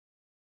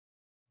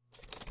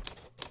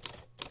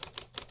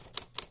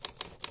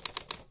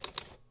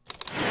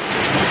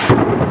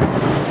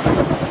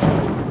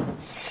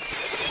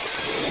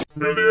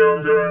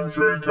Video Games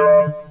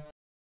Recon.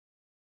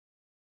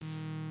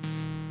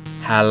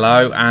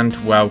 Hello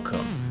and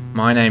welcome.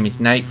 My name is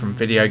Nate from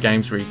Video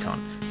Games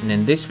Recon, and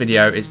in this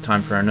video it's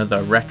time for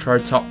another Retro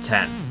Top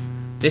 10.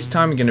 This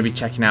time we're going to be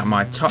checking out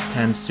my top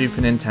 10 Super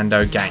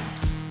Nintendo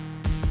games.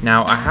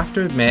 Now I have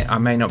to admit I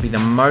may not be the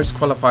most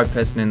qualified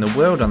person in the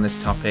world on this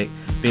topic,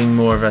 being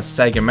more of a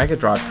Sega Mega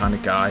Drive kind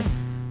of guy,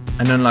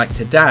 and unlike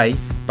today,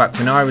 back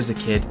when I was a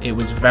kid it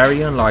was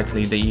very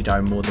unlikely that you'd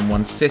own more than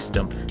one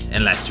system,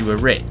 unless you were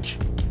rich.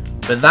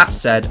 But that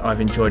said, I've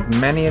enjoyed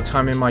many a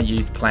time in my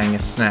youth playing a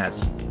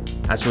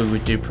SNES, as we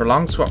would do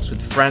prolonged swaps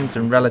with friends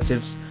and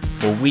relatives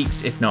for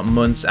weeks if not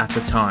months at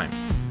a time.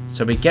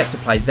 So we'd get to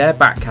play their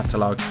back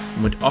catalogue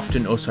and would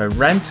often also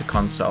rent a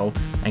console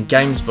and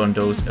games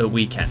bundles at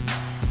weekends.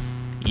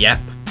 Yep,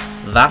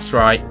 that's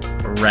right,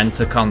 rent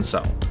a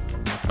console.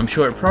 I'm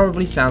sure it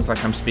probably sounds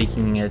like I'm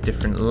speaking a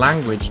different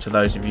language to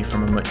those of you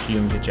from a much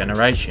younger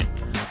generation,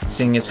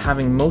 seeing as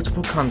having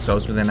multiple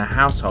consoles within a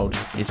household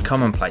is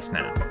commonplace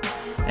now.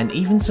 And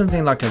even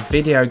something like a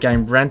video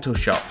game rental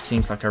shop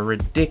seems like a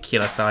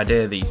ridiculous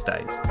idea these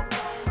days.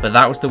 But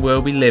that was the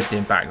world we lived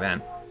in back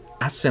then,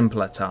 a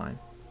simpler time.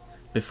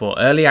 Before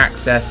early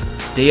access,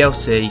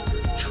 DLC,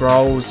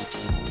 trolls,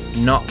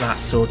 not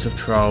that sort of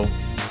troll,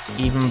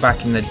 even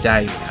back in the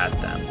day we had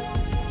them.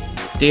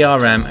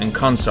 DRM and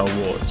console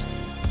wars.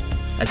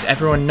 As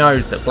everyone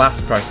knows that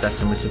blast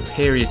processing was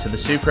superior to the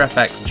Super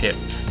FX chip,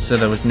 so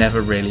there was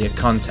never really a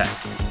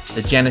contest.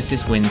 The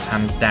Genesis wins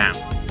hands down.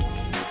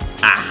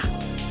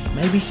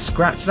 Maybe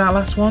scratch that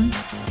last one?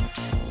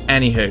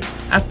 Anywho,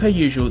 as per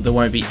usual there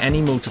won't be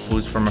any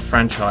multiples from a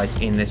franchise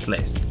in this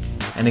list.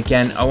 And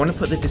again, I want to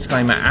put the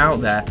disclaimer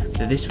out there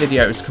that this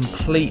video is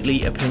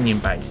completely opinion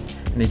based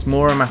and is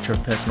more a matter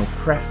of personal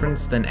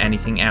preference than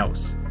anything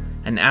else.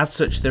 And as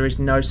such there is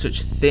no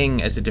such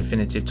thing as a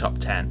definitive top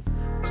 10.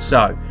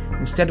 So,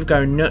 instead of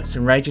going nuts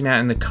and raging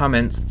out in the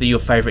comments that your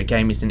favourite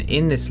game isn't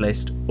in this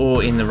list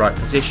or in the right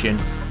position,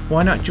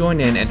 why not join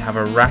in and have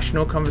a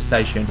rational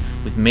conversation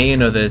with me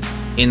and others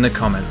in the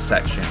comments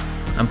section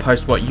and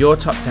post what your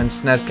top 10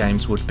 SNES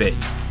games would be.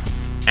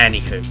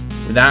 Anywho,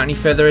 without any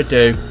further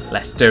ado,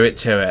 let's do it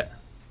to it.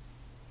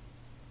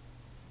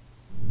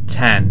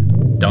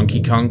 10.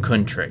 Donkey Kong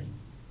Country.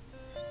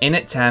 In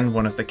at 10,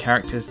 one of the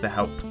characters that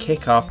helped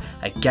kick off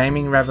a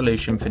gaming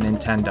revolution for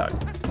Nintendo,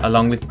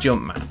 along with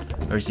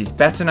Jumpman, or as he's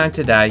better known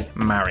today,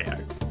 Mario,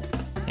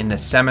 in the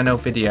seminal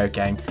video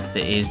game that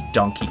is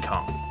Donkey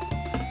Kong.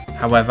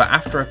 However,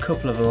 after a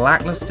couple of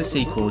lackluster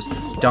sequels,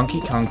 Donkey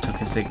Kong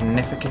took a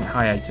significant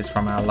hiatus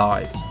from our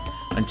lives,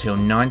 until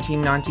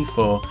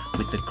 1994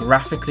 with the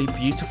graphically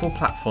beautiful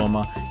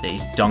platformer that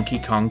is Donkey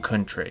Kong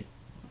Country.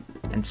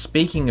 And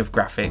speaking of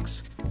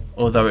graphics,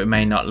 although it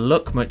may not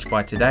look much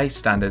by today's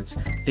standards,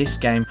 this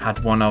game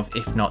had one of,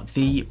 if not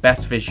the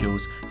best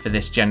visuals for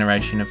this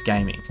generation of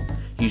gaming,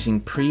 using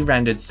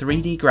pre-rendered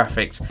 3D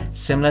graphics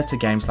similar to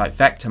games like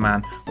Vector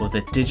Man or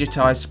the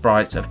digitized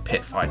sprites of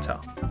Pit Fighter.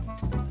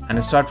 And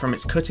aside from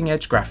its cutting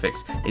edge graphics,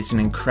 it's an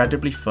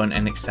incredibly fun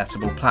and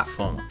accessible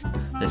platformer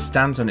that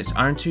stands on its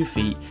own 2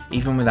 feet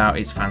even without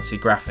its fancy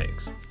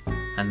graphics.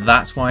 And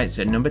that's why it's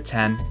at number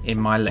 10 in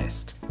my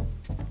list.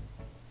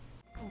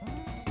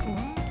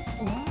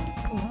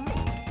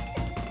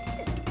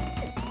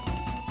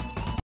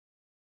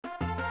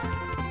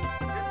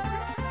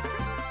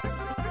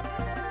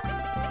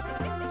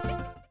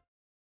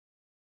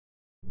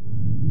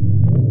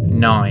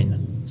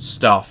 Nine.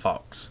 Star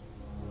Fox.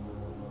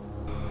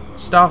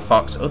 Star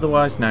Fox,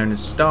 otherwise known as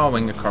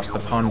Starwing across the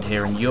pond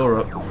here in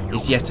Europe,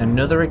 is yet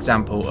another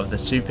example of the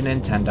Super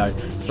Nintendo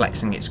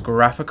flexing its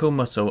graphical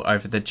muscle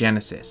over the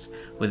Genesis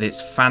with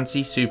its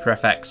fancy Super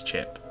FX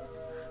chip,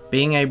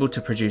 being able to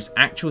produce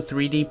actual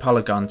 3D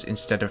polygons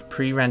instead of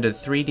pre-rendered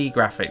 3D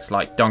graphics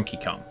like Donkey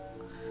Kong.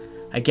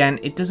 Again,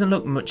 it doesn't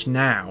look much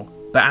now,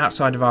 but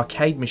outside of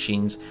arcade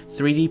machines,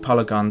 3D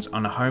polygons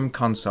on a home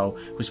console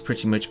was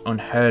pretty much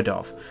unheard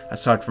of,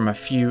 aside from a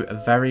few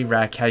very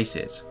rare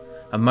cases.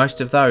 And most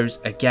of those,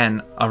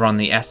 again, are on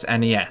the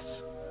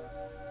SNES.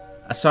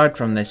 Aside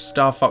from this,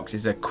 Star Fox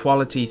is a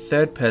quality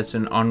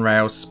third-person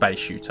on-rails space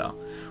shooter,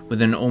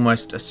 with an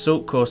almost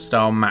Assault Course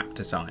style map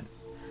design,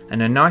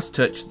 and a nice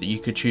touch that you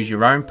could choose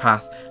your own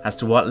path as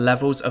to what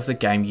levels of the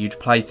game you'd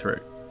play through.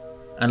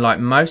 Unlike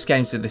most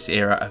games of this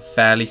era, a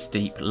fairly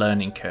steep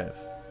learning curve.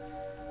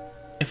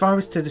 If I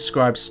was to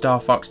describe Star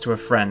Fox to a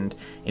friend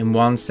in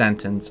one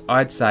sentence,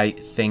 I'd say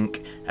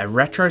think a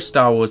retro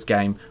Star Wars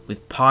game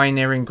with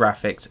pioneering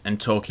graphics and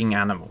talking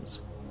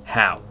animals.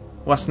 Hell,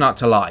 what's not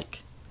to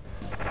like?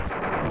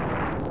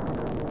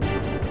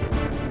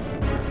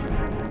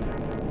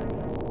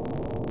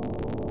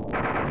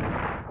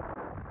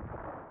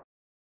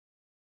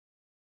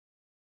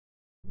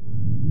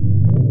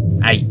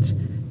 Eight.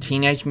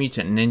 Teenage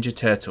Mutant Ninja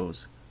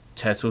Turtles.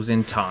 Turtles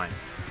in Time.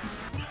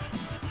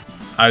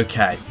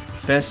 Okay.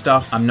 First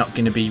off, I'm not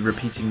going to be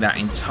repeating that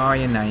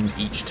entire name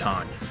each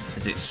time,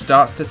 as it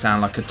starts to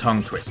sound like a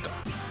tongue twister.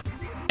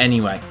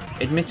 Anyway,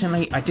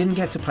 admittedly I didn't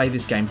get to play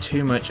this game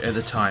too much at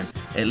the time,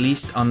 at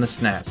least on the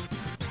SNES.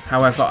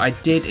 However, I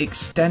did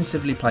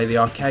extensively play the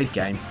arcade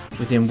game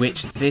within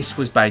which this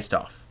was based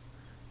off,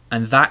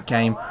 and that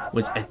game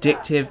was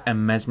addictive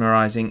and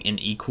mesmerising in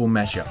equal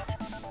measure.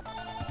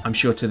 I'm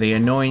sure to the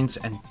annoyance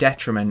and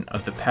detriment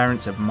of the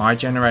parents of my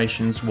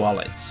generation's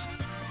wallets.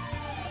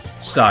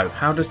 So,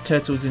 how does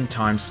Turtles in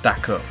Time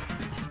stack up?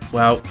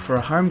 Well, for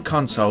a home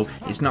console,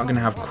 it's not going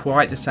to have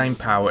quite the same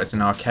power as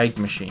an arcade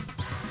machine,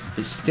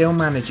 but still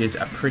manages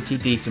a pretty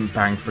decent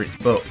bang for its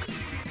buck,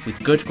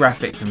 with good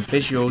graphics and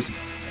visuals,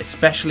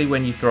 especially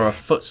when you throw a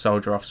foot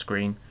soldier off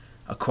screen,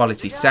 a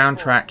quality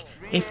soundtrack,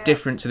 if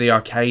different to the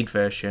arcade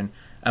version,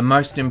 and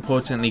most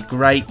importantly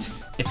great,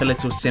 if a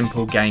little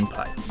simple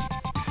gameplay,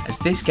 as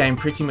this game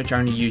pretty much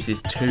only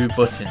uses 2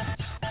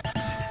 buttons.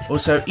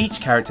 Also,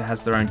 each character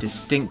has their own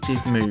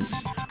distinctive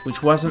moves,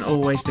 which wasn't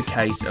always the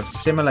case of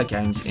similar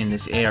games in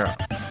this era.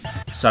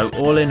 So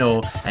all in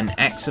all, an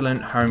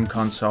excellent home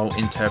console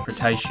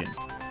interpretation.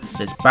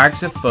 There's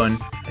bags of fun,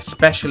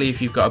 especially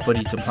if you've got a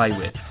buddy to play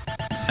with.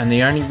 And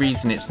the only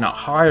reason it's not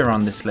higher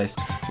on this list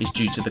is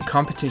due to the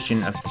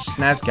competition of the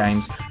SNES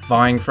games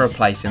vying for a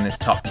place in this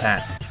top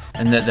 10,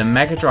 and that the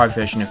Mega Drive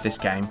version of this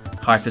game,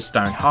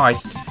 Hyperstone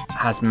Heist,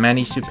 has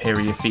many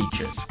superior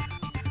features.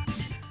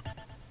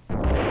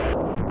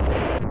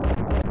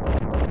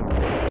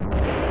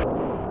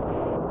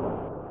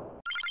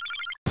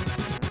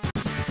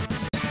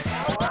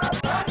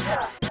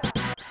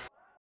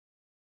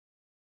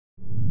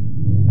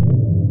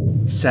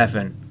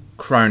 Seven,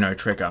 Chrono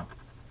Trigger.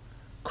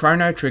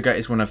 Chrono Trigger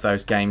is one of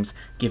those games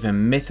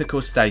given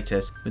mythical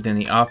status within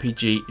the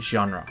RPG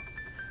genre,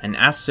 and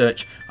as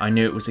such I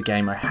knew it was a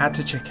game I had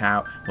to check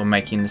out when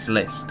making this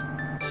list,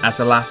 as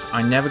alas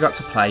I never got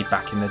to play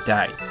back in the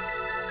day.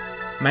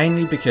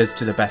 Mainly because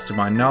to the best of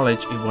my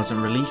knowledge it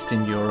wasn't released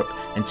in Europe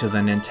until the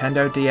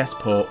Nintendo DS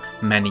port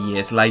many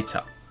years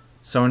later.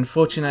 So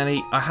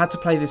unfortunately I had to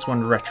play this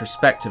one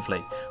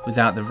retrospectively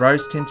without the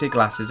rose-tinted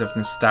glasses of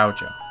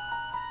nostalgia.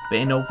 But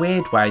in a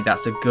weird way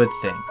that's a good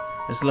thing,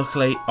 as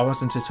luckily I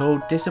wasn't at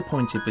all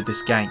disappointed with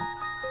this game,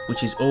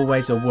 which is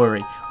always a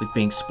worry with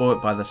being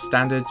spoilt by the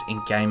standards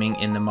in gaming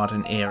in the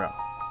modern era.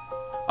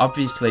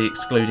 Obviously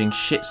excluding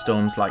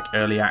shitstorms like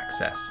early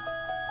access.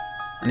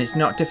 And it's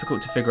not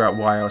difficult to figure out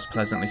why I was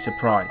pleasantly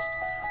surprised,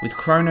 with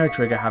Chrono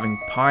Trigger having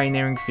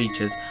pioneering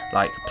features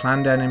like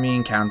planned enemy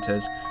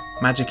encounters,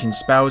 magic and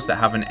spells that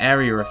have an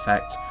area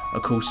effect, a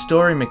cool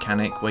story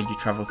mechanic where you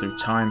travel through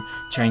time,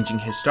 changing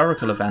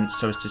historical events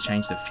so as to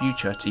change the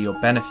future to your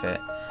benefit,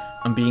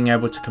 and being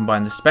able to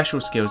combine the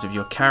special skills of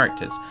your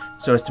characters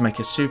so as to make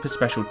a super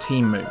special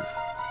team move.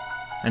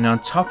 And on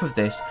top of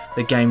this,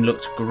 the game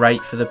looked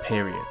great for the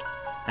period,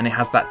 and it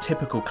has that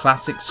typical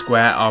classic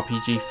Square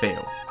RPG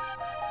feel,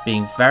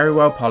 being very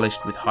well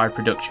polished with high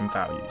production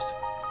values.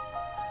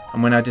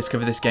 And when I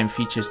discovered this game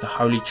features the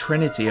holy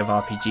trinity of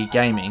RPG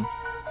gaming,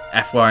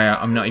 FYI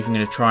I'm not even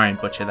going to try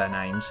and butcher their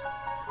names,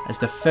 as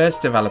the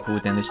first developer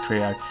within this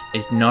trio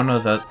is none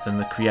other than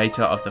the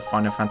creator of the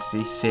Final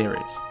Fantasy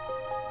series.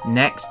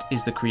 Next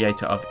is the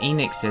creator of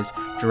Enix's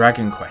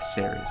Dragon Quest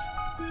series,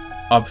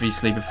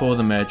 obviously before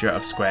the merger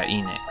of Square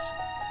Enix.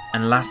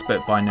 And last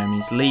but by no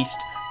means least,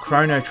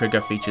 Chrono Trigger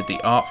featured the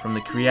art from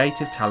the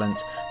creative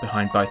talents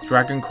behind both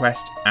Dragon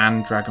Quest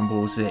and Dragon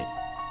Ball Z.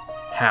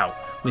 Hell,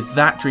 with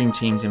that Dream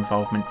Team's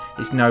involvement,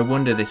 it's no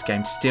wonder this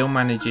game still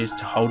manages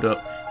to hold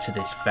up to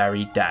this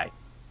very day.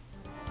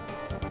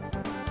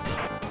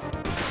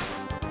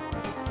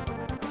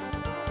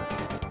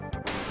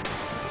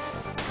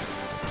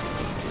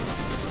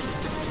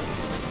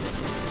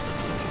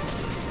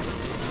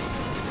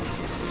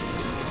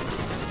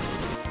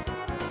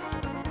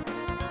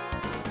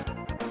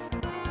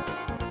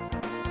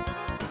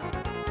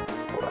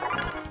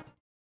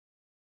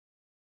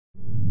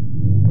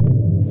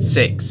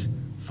 Six,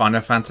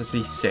 Final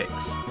Fantasy VI.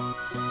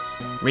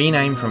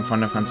 Renamed from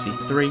Final Fantasy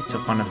III to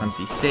Final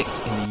Fantasy VI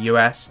in the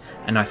US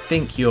and I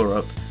think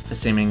Europe for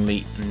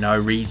seemingly no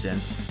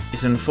reason,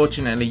 is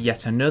unfortunately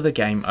yet another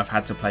game I've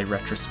had to play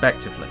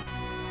retrospectively.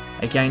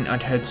 Again,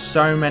 I'd heard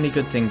so many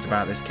good things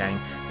about this game,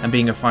 and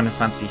being a Final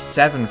Fantasy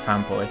VII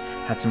fanboy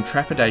had some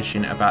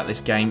trepidation about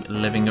this game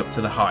living up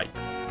to the hype.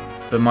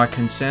 But my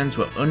concerns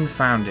were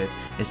unfounded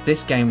as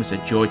this game was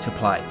a joy to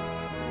play.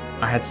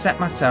 I had set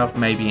myself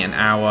maybe an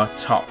hour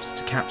tops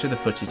to capture the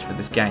footage for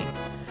this game,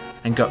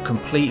 and got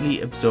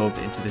completely absorbed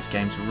into this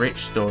game's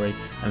rich story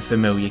and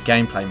familiar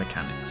gameplay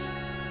mechanics,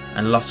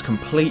 and lost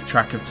complete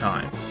track of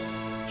time.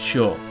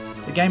 Sure,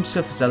 the game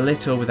suffers a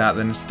little without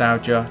the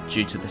nostalgia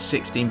due to the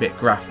 16-bit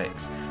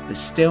graphics, but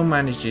still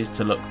manages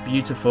to look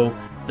beautiful,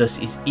 thus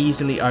is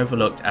easily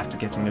overlooked after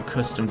getting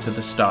accustomed to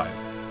the style.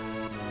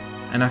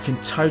 And I can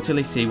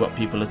totally see what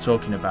people are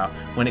talking about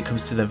when it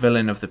comes to the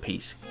villain of the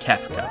piece,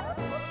 Kefka,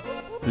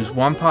 who's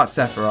one part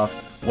Sephiroth,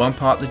 one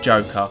part the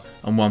Joker,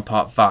 and one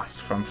part Vaas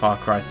from Far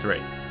Cry 3,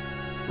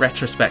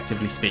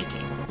 retrospectively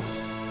speaking.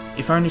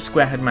 If only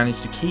Square had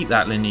managed to keep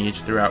that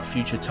lineage throughout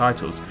future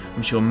titles,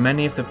 I'm sure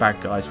many of the bad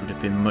guys would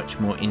have been much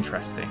more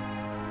interesting.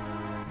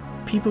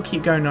 People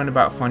keep going on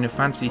about Final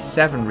Fantasy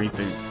VII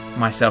reboot,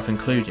 myself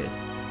included,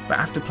 but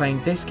after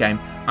playing this game,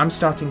 I'm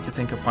starting to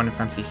think a Final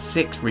Fantasy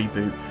VI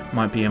reboot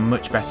might be a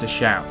much better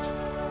shout.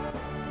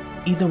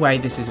 Either way,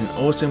 this is an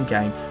awesome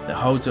game that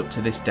holds up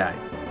to this day,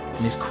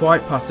 and is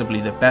quite possibly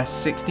the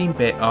best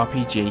 16-bit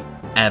RPG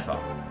ever.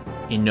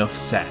 Enough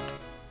said.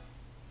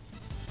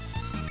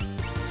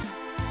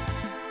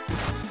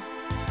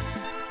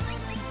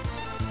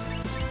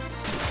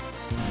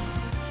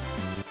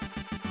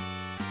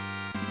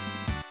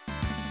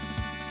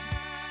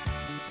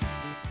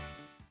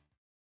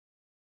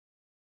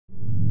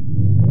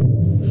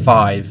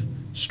 Five,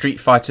 Street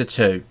Fighter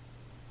 2.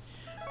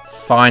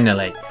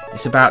 Finally,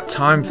 it's about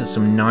time for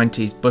some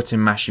 90s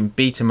button mashing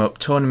beat 'em up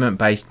tournament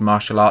based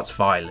martial arts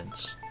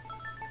violence.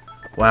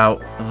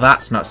 Well,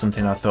 that's not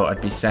something I thought I'd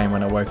be saying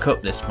when I woke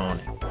up this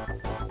morning.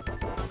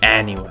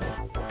 Anyway,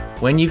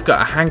 when you've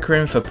got a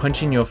hankering for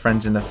punching your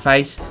friends in the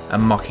face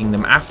and mocking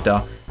them after,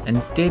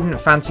 and didn't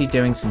fancy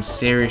doing some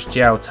serious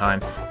jail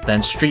time,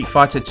 then Street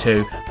Fighter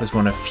 2 was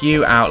one of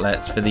few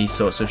outlets for these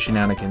sorts of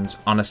shenanigans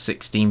on a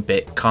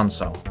 16-bit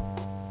console.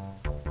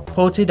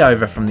 Ported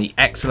over from the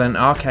excellent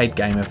arcade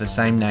game of the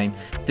same name,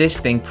 this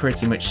thing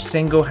pretty much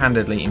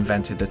single-handedly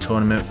invented the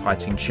tournament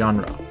fighting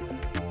genre,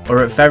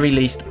 or at very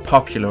least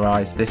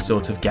popularised this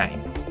sort of game.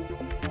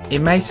 It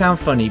may sound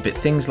funny, but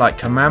things like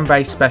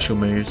command-based special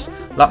moves,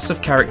 lots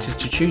of characters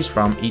to choose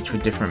from, each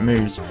with different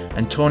moves,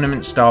 and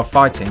tournament-style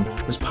fighting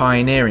was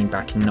pioneering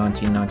back in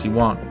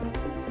 1991,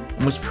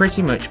 and was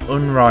pretty much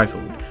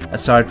unrivaled,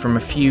 aside from a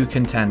few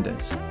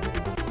contenders.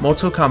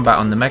 Mortal Kombat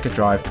on the Mega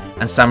Drive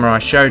and Samurai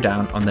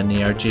Showdown on the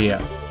Neo Geo,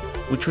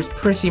 which was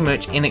pretty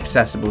much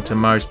inaccessible to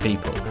most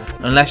people,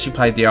 unless you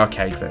played the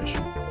arcade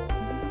version.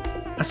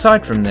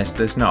 Aside from this,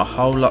 there's not a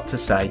whole lot to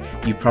say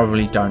you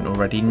probably don't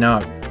already know,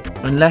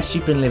 unless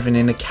you've been living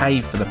in a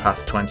cave for the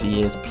past 20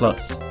 years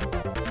plus.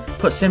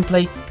 Put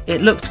simply,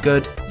 it looked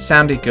good,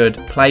 sounded good,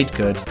 played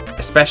good,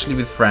 especially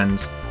with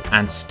friends,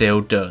 and still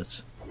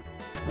does.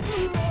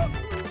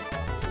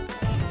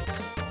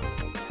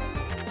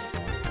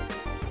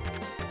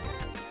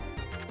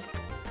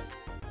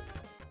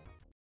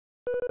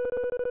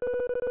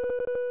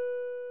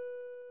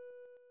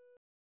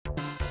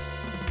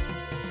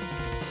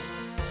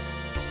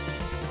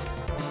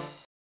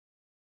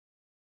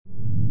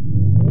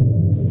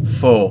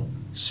 Four,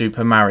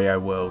 Super Mario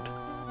World.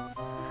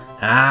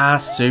 Ah,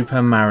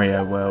 Super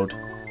Mario World.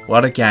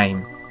 What a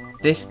game.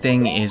 This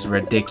thing is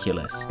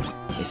ridiculous.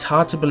 It's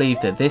hard to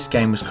believe that this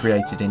game was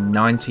created in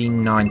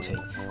 1990,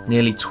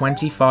 nearly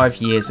 25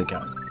 years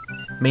ago,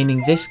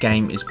 meaning this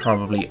game is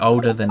probably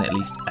older than at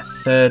least a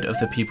third of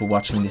the people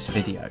watching this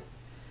video.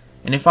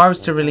 And if I was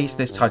to release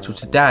this title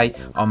today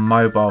on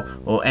mobile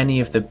or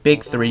any of the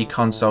big three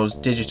consoles'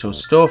 digital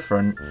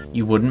storefront,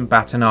 you wouldn't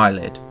bat an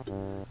eyelid.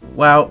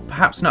 Well,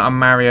 perhaps not a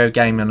Mario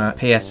game on a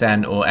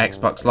PSN or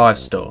Xbox Live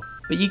store,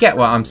 but you get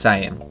what I'm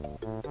saying.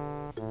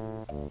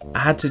 I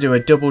had to do a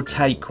double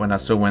take when I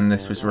saw when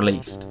this was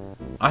released.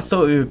 I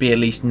thought it would be at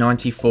least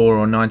 94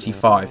 or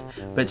 95,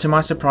 but to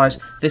my surprise,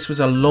 this was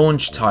a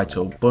launch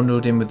title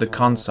bundled in with the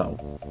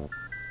console.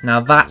 Now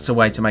that's a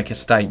way to make a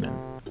statement.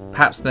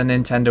 Perhaps the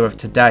Nintendo of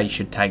today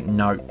should take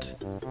note.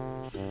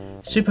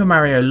 Super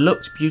Mario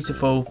looked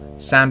beautiful,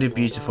 sounded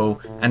beautiful,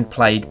 and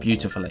played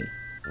beautifully.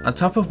 On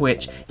top of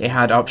which, it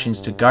had options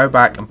to go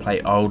back and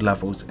play old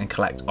levels and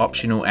collect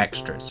optional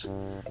extras,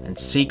 and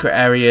secret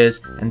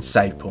areas and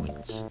save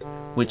points,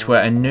 which were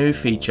a new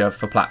feature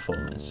for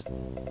platformers.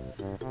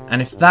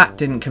 And if that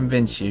didn't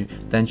convince you,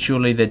 then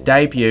surely the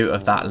debut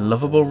of that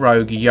lovable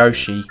rogue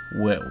Yoshi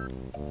will.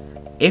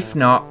 If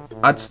not,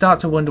 I'd start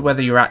to wonder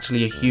whether you're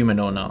actually a human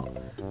or not,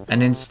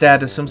 and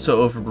instead are some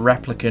sort of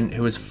replicant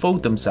who has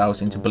fooled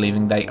themselves into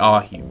believing they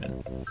are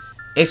human.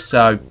 If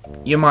so,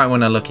 you might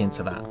want to look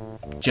into that.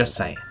 Just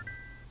saying.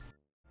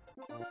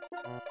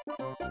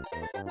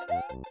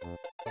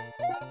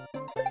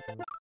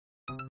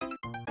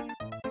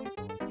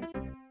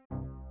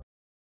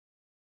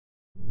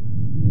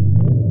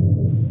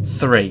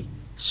 Three,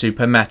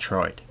 Super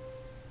Metroid.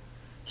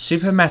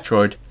 Super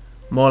Metroid,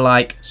 more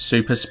like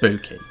super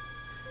spooky.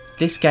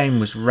 This game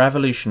was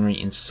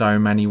revolutionary in so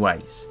many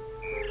ways.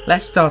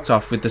 Let's start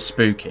off with the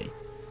spooky.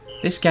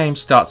 This game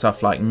starts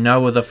off like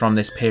no other from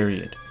this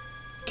period.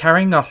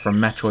 Carrying off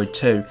from Metroid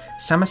 2,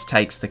 Samus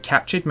takes the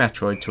captured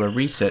Metroid to a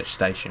research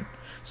station,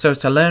 so as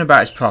to learn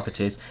about its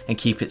properties and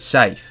keep it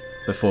safe,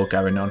 before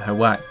going on her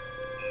way.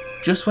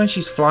 Just when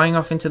she's flying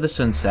off into the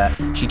sunset,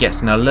 she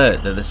gets an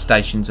alert that the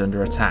station's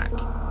under attack.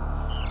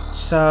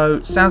 So,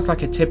 sounds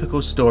like a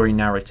typical story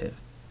narrative,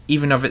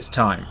 even of its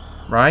time,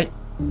 right?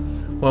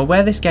 Well,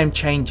 where this game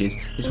changes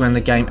is when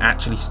the game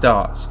actually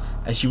starts,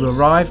 as you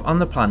arrive on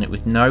the planet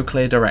with no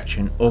clear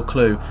direction or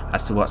clue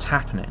as to what's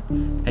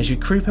happening, as you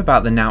creep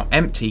about the now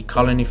empty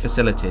colony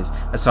facilities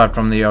aside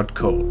from the odd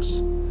corpse,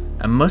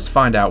 and must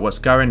find out what's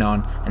going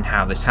on and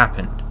how this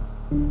happened.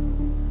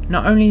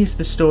 Not only is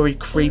the story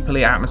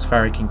creepily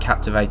atmospheric and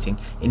captivating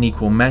in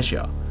equal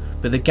measure,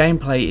 but the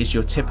gameplay is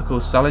your typical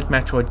solid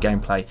Metroid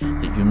gameplay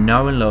that you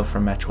know and love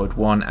from Metroid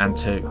 1 and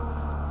 2.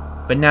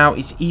 But now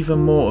it's even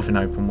more of an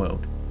open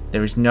world,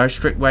 There is no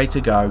strict way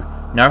to go,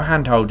 no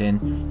hand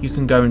holding, you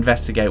can go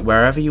investigate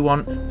wherever you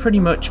want, pretty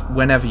much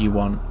whenever you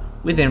want,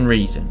 within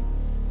reason.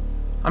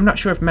 I'm not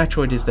sure if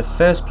Metroid is the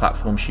first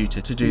platform shooter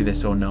to do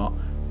this or not,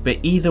 but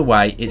either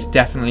way it's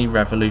definitely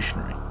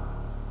revolutionary.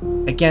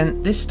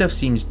 Again, this stuff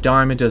seems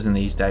dime a dozen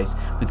these days,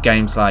 with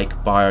games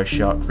like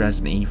Bioshock,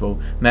 Resident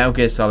Evil, Metal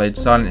Gear Solid,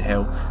 Silent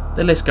Hill,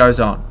 the list goes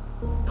on.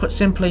 Put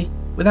simply,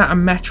 without a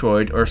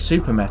Metroid or a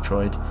Super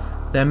Metroid,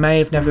 there may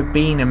have never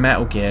been a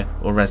Metal Gear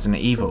or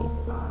Resident Evil.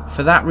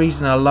 For that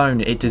reason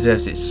alone, it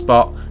deserves its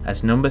spot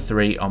as number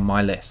 3 on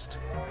my list.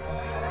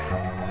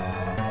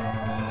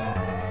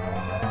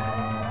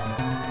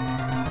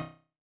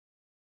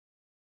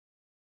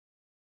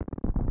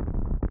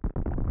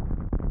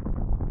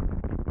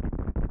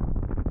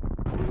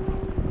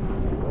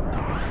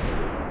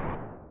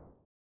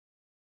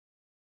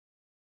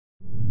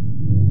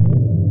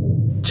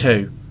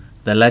 Two,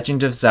 The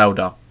Legend of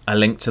Zelda: A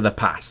Link to the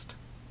Past.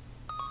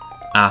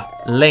 A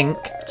Link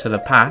to the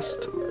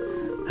Past?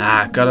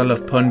 Gotta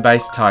love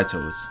pun-based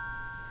titles.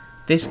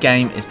 This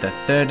game is the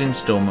third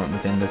installment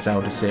within the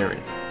Zelda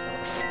series.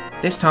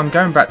 This time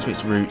going back to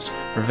its roots,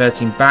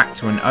 reverting back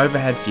to an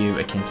overhead view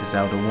akin to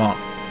Zelda 1,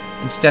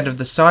 instead of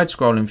the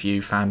side-scrolling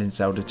view found in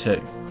Zelda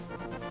 2.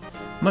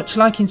 Much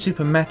like in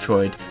Super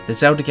Metroid, the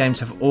Zelda games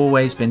have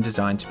always been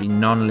designed to be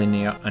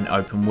non-linear and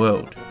open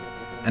world,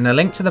 and A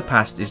Link to the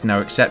Past is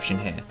no exception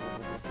here.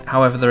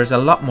 However, there is a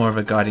lot more of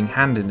a guiding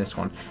hand in this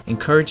one,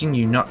 encouraging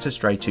you not to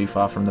stray too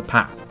far from the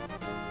path.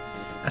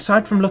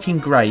 Aside from looking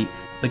great,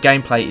 the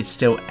gameplay is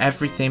still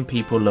everything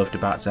people loved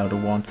about Zelda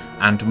 1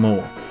 and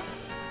more.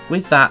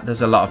 With that,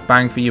 there's a lot of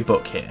bang for your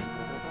buck here.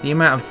 The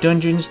amount of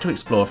dungeons to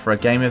explore for a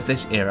game of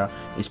this era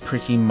is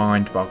pretty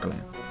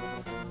mind-boggling.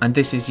 And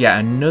this is yet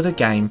another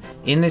game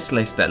in this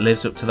list that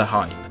lives up to the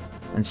hype,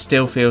 and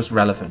still feels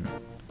relevant.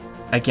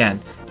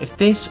 Again, if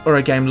this or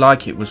a game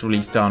like it was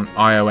released on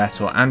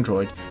iOS or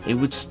Android, it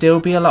would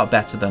still be a lot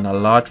better than a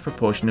large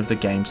proportion of the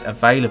games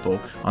available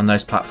on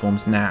those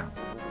platforms now.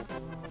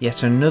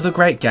 Yet another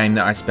great game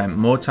that I spent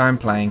more time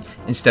playing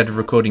instead of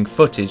recording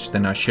footage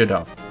than I should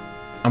have,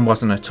 and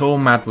wasn't at all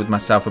mad with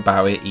myself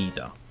about it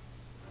either.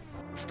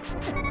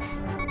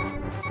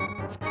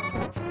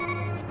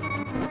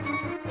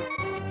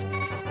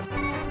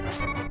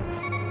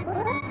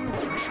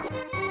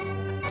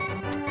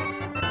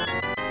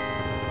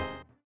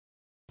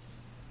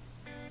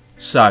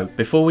 So,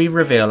 before we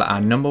reveal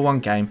our number 1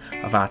 game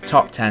of our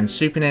top 10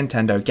 Super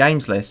Nintendo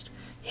games list,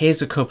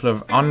 here's a couple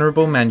of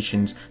honourable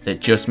mentions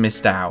that just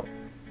missed out.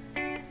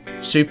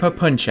 Super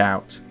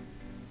Punch-Out,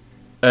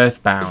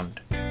 Earthbound,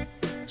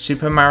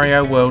 Super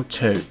Mario World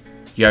 2,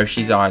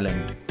 Yoshi's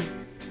Island,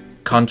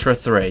 Contra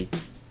 3,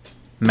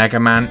 Mega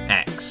Man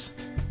X.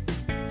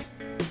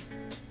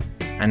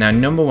 And our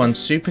number 1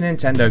 Super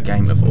Nintendo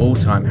game of all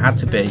time had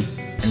to be,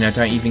 and I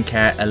don't even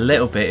care a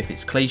little bit if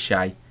it's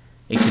cliche,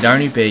 it could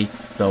only be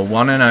the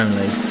one and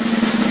only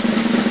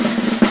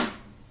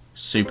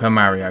Super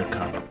Mario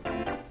Kart.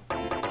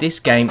 This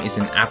game is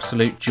an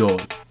absolute joy.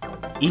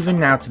 Even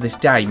now to this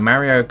day,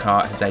 Mario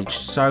Kart has aged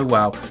so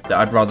well that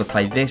I'd rather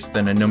play this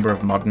than a number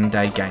of modern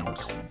day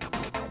games.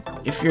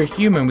 If you're a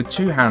human with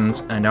 2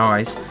 hands and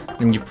eyes,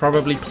 then you've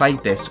probably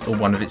played this or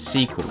one of its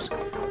sequels,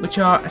 which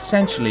are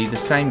essentially the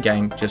same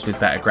game just with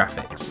better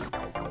graphics.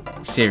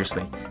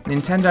 Seriously,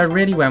 Nintendo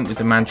really went with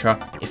the mantra,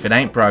 if it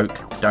ain't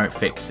broke, don't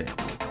fix it.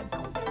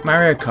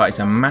 Mario Kart is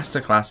a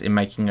masterclass in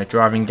making a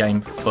driving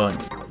game fun.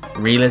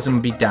 Realism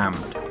be damned.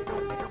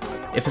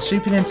 If a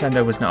Super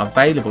Nintendo was not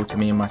available to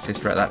me and my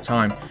sister at that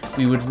time,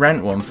 we would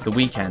rent one for the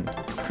weekend,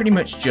 pretty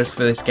much just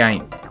for this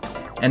game.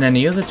 And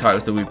any other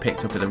titles that we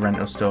picked up at the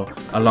rental store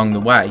along the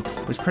way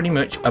was pretty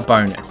much a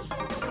bonus.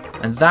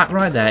 And that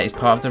right there is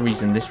part of the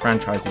reason this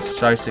franchise is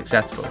so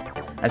successful,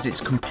 as it's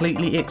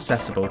completely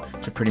accessible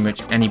to pretty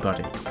much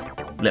anybody.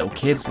 Little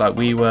kids like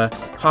we were,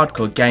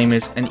 hardcore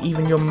gamers, and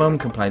even your mum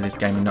can play this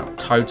game and not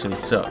totally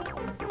suck.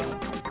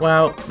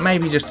 Well,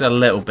 maybe just a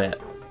little bit.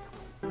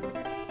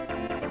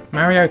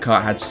 Mario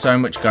Kart had so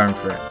much going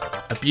for it.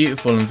 A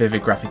beautiful and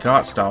vivid graphic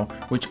art style,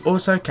 which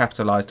also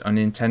capitalised on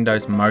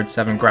Nintendo's Mode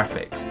 7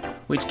 graphics,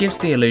 which gives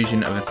the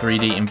illusion of a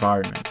 3D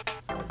environment.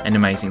 An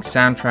amazing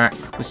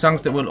soundtrack, with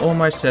songs that will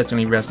almost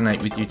certainly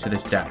resonate with you to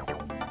this day.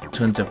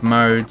 Tons of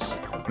modes,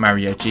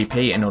 Mario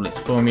GP and all its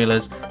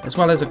formulas, as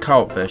well as a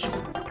co-op version.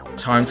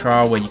 Time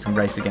trial where you can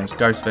race against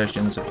ghost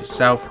versions of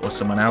yourself or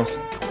someone else,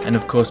 and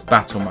of course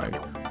battle mode,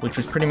 which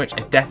was pretty much a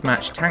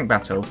deathmatch tank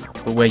battle,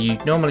 but where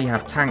you'd normally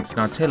have tanks and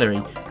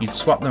artillery, you'd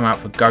swap them out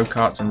for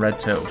go-karts and red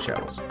turtle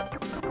shells.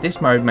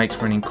 This mode makes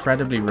for an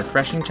incredibly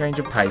refreshing change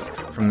of pace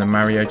from the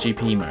Mario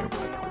GP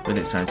mode, with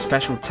its own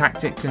special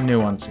tactics and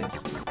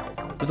nuances.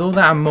 With all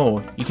that and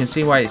more, you can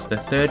see why it's the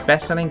 3rd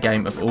best-selling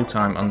game of all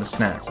time on the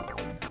SNES,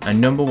 and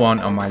number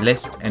 1 on my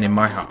list and in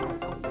my heart.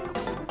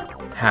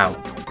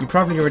 Hell, you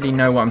probably already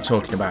know what I'm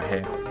talking about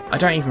here. I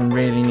don't even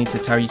really need to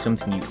tell you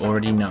something you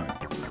already know.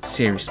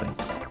 Seriously,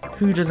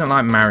 who doesn't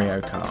like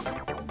Mario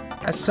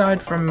Kart?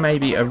 Aside from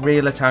maybe a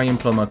real Italian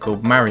plumber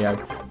called Mario,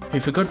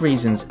 who for good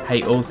reasons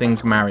hate all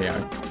things Mario.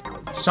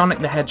 Sonic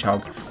the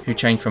Hedgehog who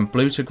changed from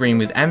blue to green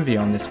with envy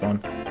on this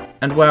one,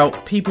 and well,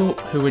 people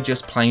who were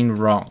just plain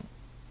wrong.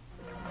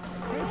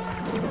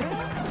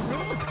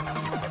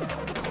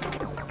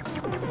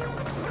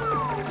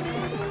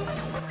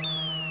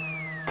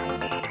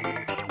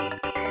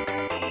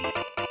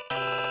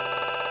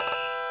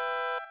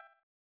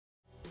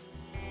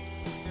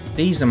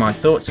 These are my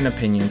thoughts and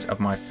opinions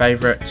of my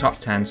favourite top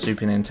 10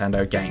 Super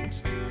Nintendo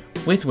games,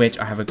 with which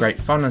I have a great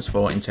fondness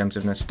for in terms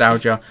of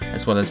nostalgia,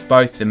 as well as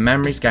both the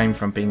memories gained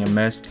from being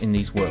immersed in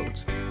these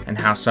worlds, and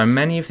how so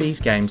many of these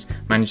games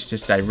manage to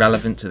stay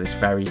relevant to this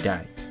very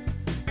day.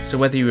 So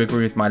whether you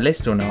agree with my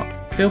list or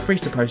not, feel free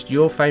to post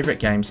your favourite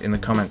games in the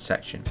comments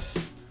section.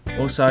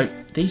 Also,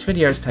 these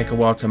videos take a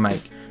while to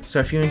make, so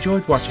if you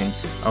enjoyed watching,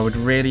 I would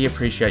really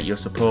appreciate your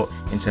support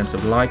in terms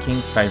of liking,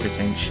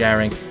 favouriting,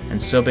 sharing and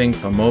subbing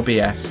for more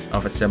BS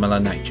of a similar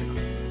nature.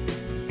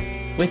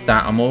 With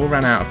that, I'm all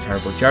run out of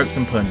terrible jokes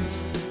and puns,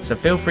 so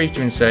feel free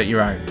to insert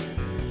your own.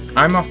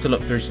 I'm off to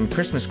look through some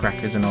Christmas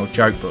crackers and old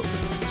joke books,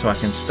 so I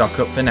can stock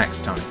up for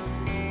next time.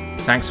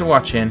 Thanks for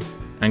watching,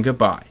 and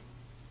goodbye.